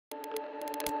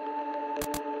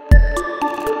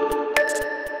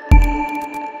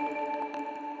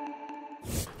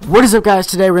What is up, guys?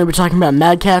 Today we're going to be talking about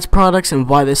Mad Catz products and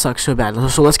why they suck so bad.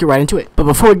 So let's get right into it. But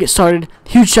before we get started,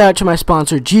 huge shout out to my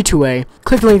sponsor G2A.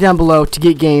 Click the link down below to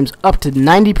get games up to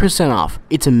 90% off.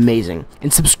 It's amazing.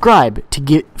 And subscribe to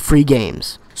get free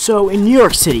games. So in New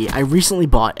York City, I recently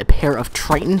bought a pair of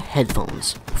Triton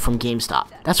headphones from GameStop.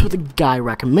 That's what the guy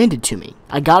recommended to me.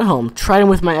 I got home, tried them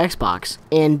with my Xbox,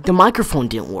 and the microphone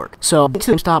didn't work. So I went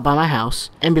to GameStop by my house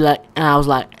and I was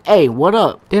like, hey, what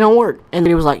up? They don't work. And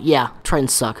he was like, yeah, Tritons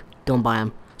suck. Don't buy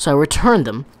them. So I returned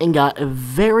them and got a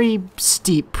very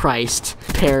steep priced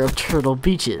pair of Turtle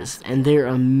Beaches, and they're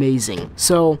amazing.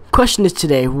 So, question is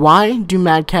today, why do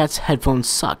Mad Catz headphones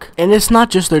suck? And it's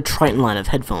not just their Triton line of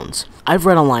headphones. I've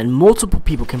read online multiple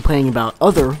people complaining about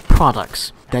other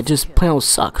products that just plain old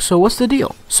suck. So what's the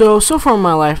deal? So far in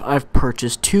my life, I've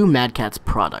purchased two Mad Catz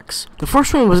products. The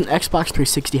first one was an Xbox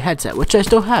 360 headset, which I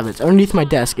still have. It's underneath my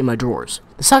desk in my drawers.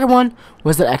 The second one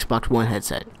was the Xbox One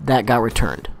headset. That got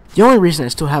returned. The only reason I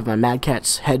still have my Mad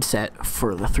Catz headset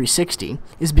for the 360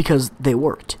 is because they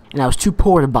worked, and I was too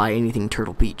poor to buy anything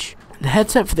Turtle Beach. The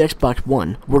headset for the Xbox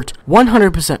One worked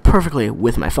 100% perfectly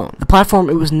with my phone, the platform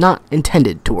it was not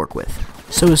intended to work with.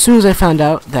 So as soon as I found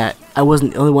out that I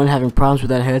wasn't the only one having problems with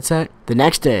that headset, the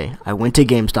next day I went to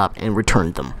GameStop and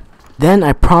returned them. Then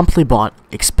I promptly bought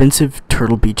expensive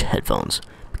Turtle Beach headphones,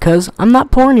 because I'm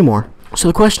not poor anymore. So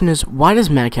the question is, why does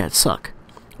Mad Catz suck?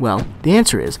 Well, the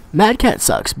answer is, Mad Catz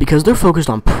sucks because they're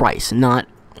focused on price, not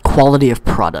quality of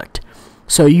product.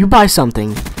 So you buy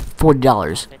something,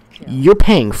 $40, you're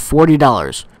paying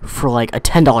 $40 for like a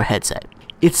 $10 headset.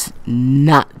 It's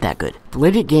not that good. The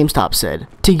lady at GameStop said,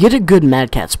 to get a good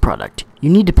Mad Catz product,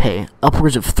 you need to pay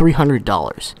upwards of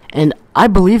 $300. And I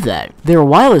believe that. Their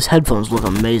wireless headphones look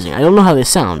amazing. I don't know how they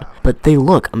sound, but they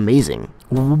look amazing.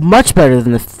 Much better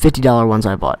than the $50 ones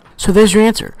I bought. So there's your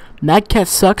answer. Mad Catz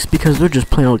sucks because they're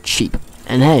just plain old cheap.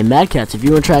 And hey, Mad Catz, if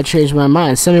you want to try to change my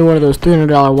mind, send me one of those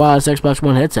 $300 wireless Xbox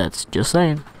One headsets. Just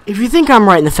saying. If you think I'm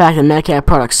right in the fact that Mad Catz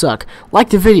products suck, like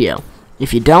the video.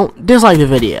 If you don't, dislike the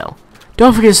video.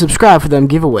 Don't forget to subscribe for them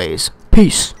giveaways.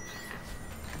 Peace.